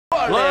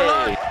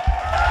Barley!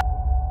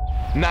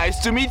 Nice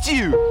to meet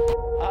you!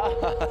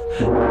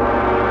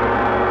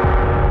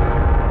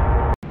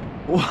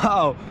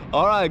 Wow!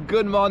 Alright,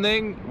 good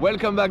morning.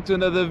 Welcome back to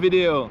another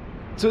video.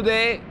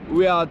 Today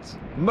we are at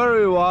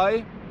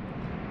Muriwai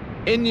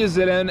in New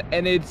Zealand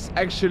and it's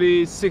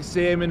actually 6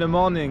 AM in the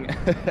morning.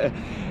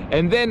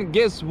 And then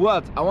guess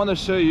what? I want to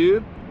show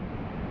you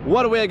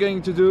what we are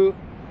going to do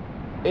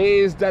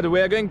is that we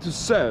are going to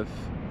surf.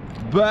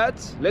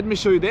 But let me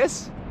show you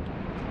this.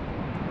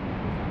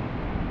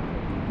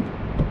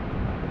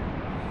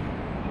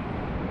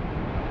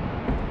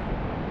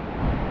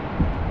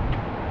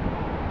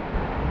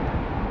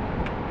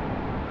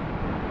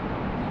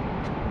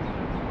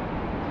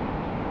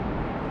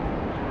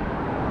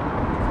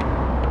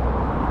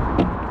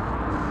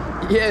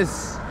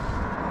 Yes,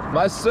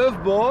 my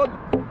surfboard,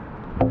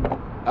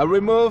 I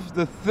removed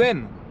the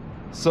fin.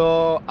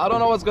 So I don't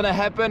know what's gonna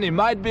happen. It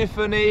might be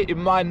funny, it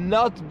might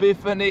not be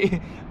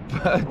funny,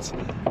 but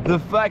the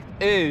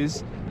fact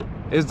is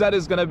that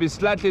it's gonna be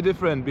slightly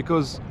different,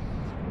 because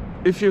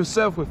if you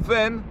surf with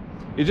fin,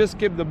 you just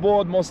keep the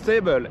board more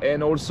stable,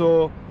 and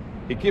also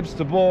it keeps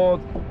the board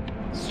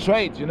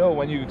straight. You know,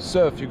 when you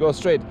surf, you go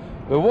straight.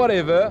 But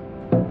whatever,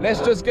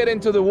 let's just get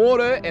into the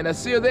water and I'll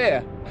see you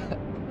there.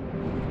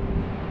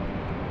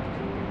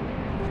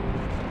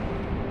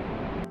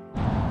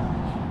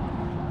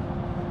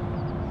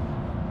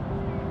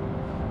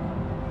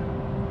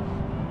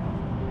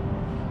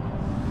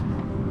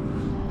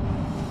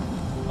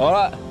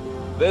 Alright,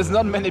 there's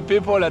not many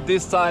people at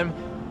this time,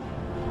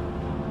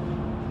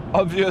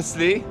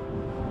 obviously,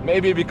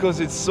 maybe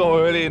because it's so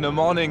early in the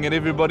morning and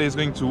everybody is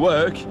going to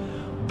work,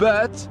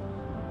 but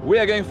we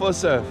are going for a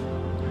surf.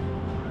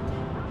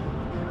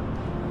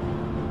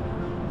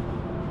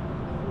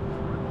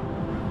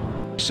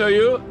 Show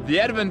you the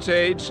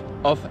advantage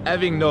of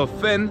having no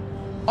fin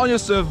on your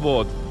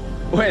surfboard.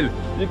 Well,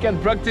 you can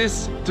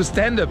practice to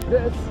stand up.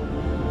 Yes.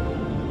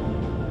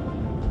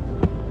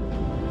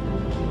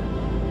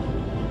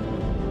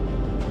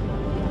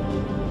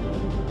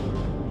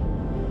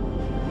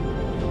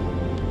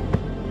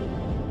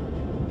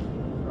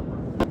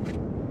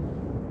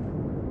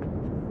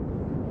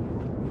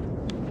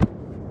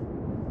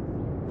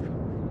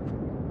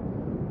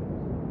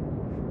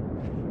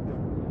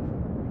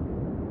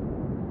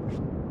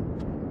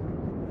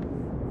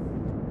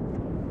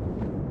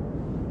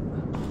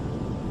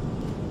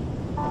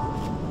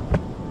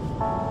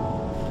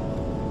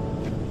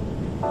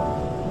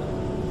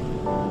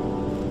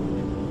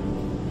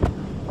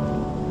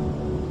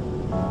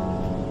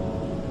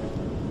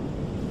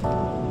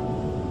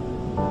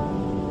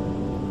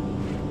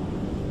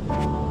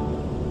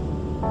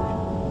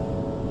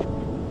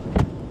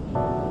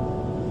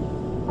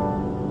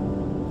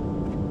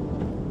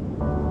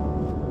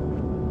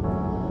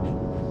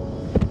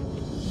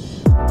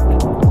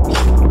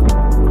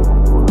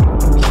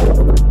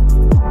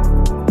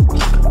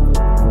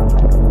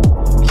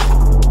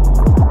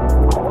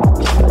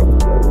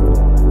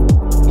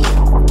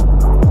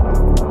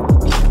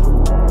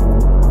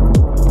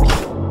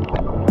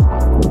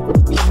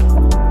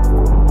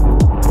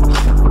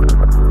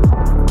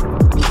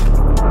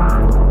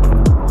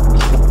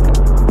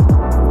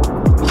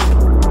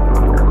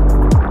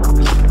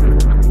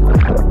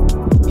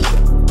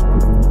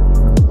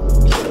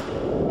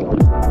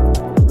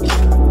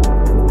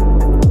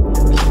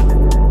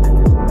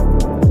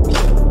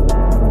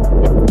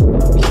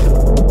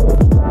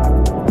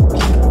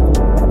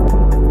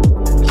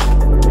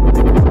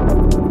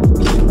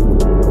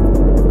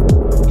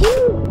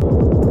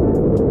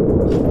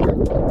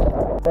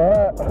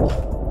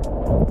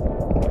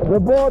 The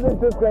board is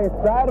just going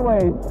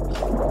sideways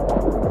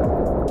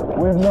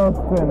with no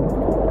spin.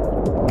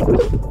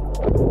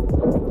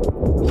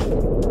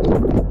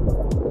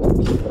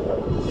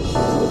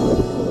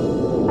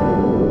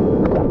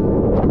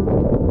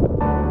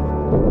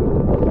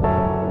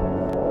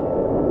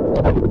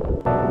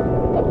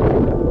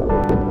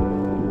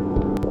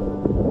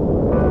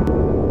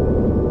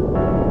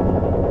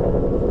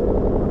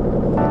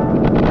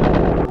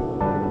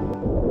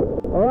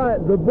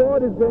 The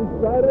board is going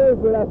sideways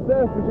with our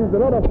surf, which is a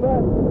lot of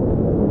fun,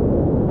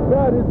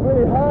 but it's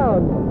really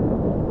hard.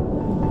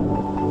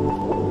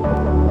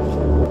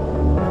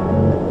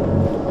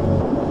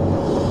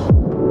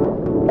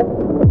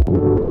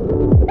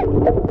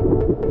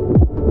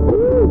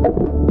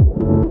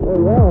 Oh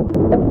wow.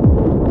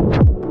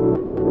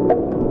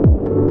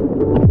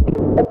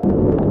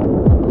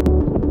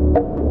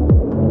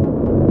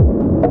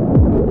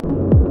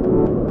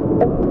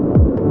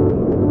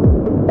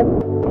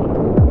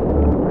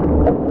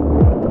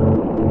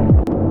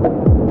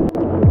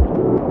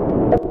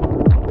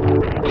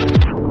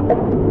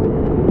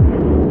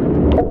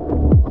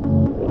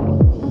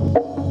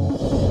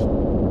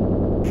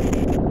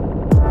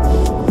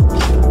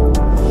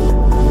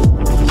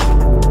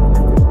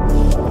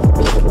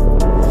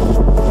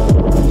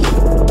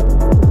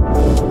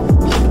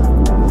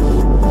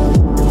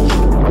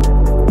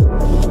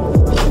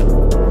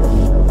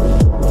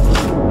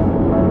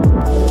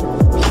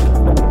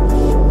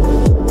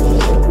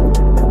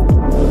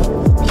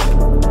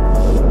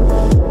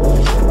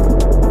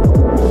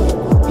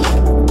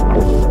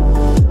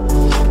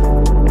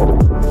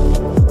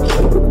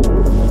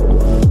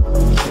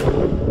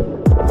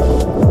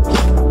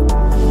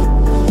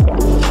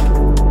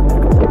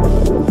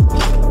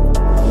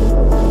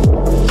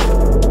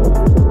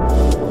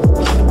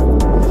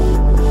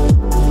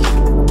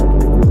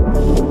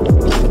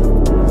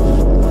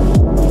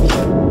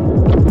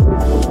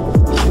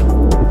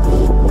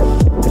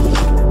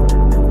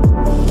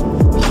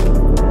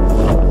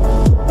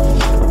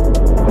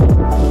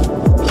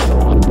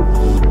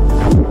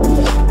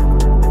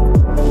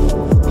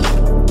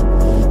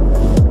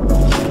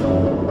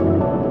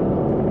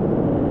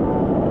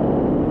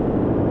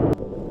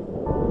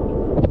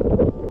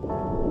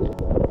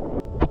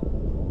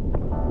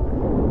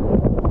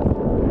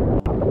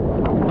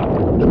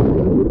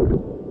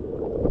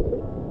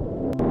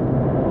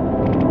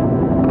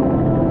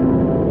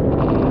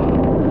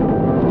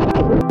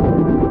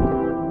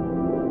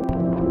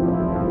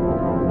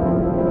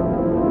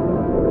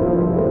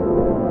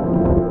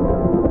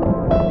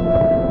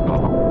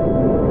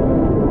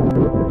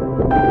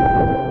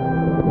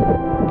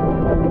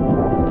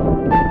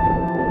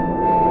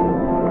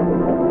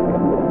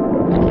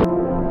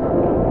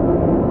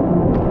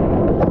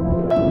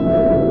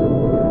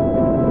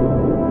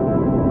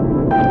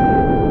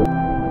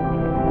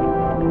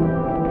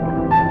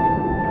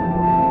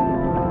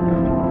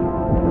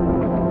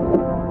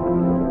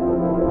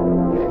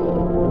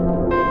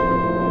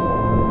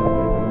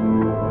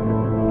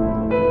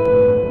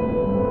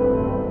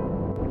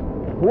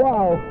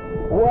 Wow,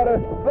 what a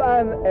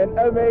fun and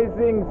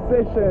amazing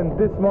session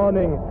this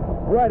morning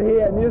right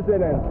here in New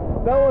Zealand.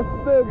 That was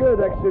so good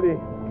actually.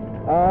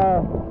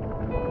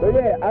 But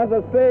yeah, as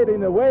I said,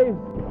 in the waves,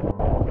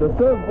 the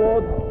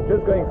surfboard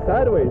just going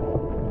sideways,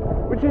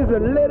 which is a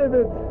little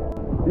bit,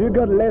 you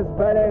got less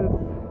balance.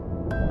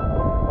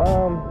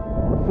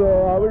 So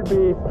I will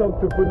be stoked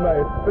to put my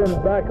fin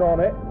back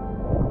on it.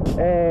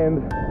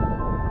 And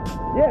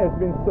yeah, it's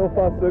been so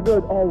far so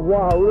good. Oh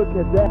wow, look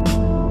at that.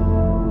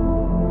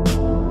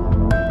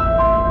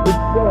 It's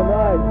so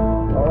nice.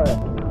 Alright.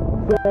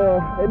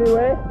 So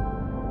anyway,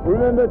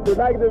 remember to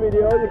like the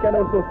video. You can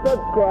also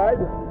subscribe.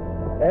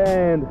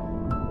 And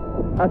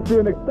I'll see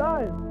you next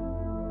time.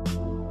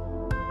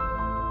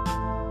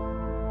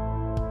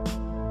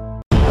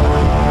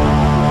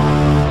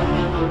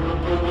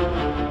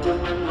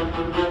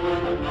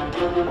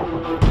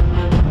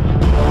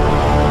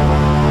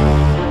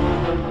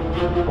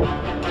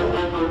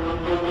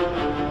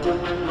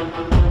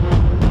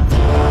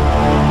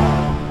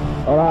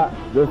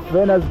 Alright, the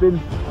fin has been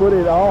put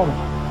it on.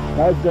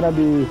 Now it's gonna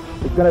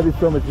be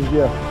so much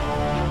easier.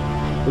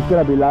 It's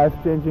gonna be life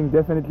changing,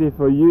 definitely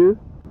for you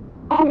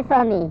and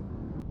for me.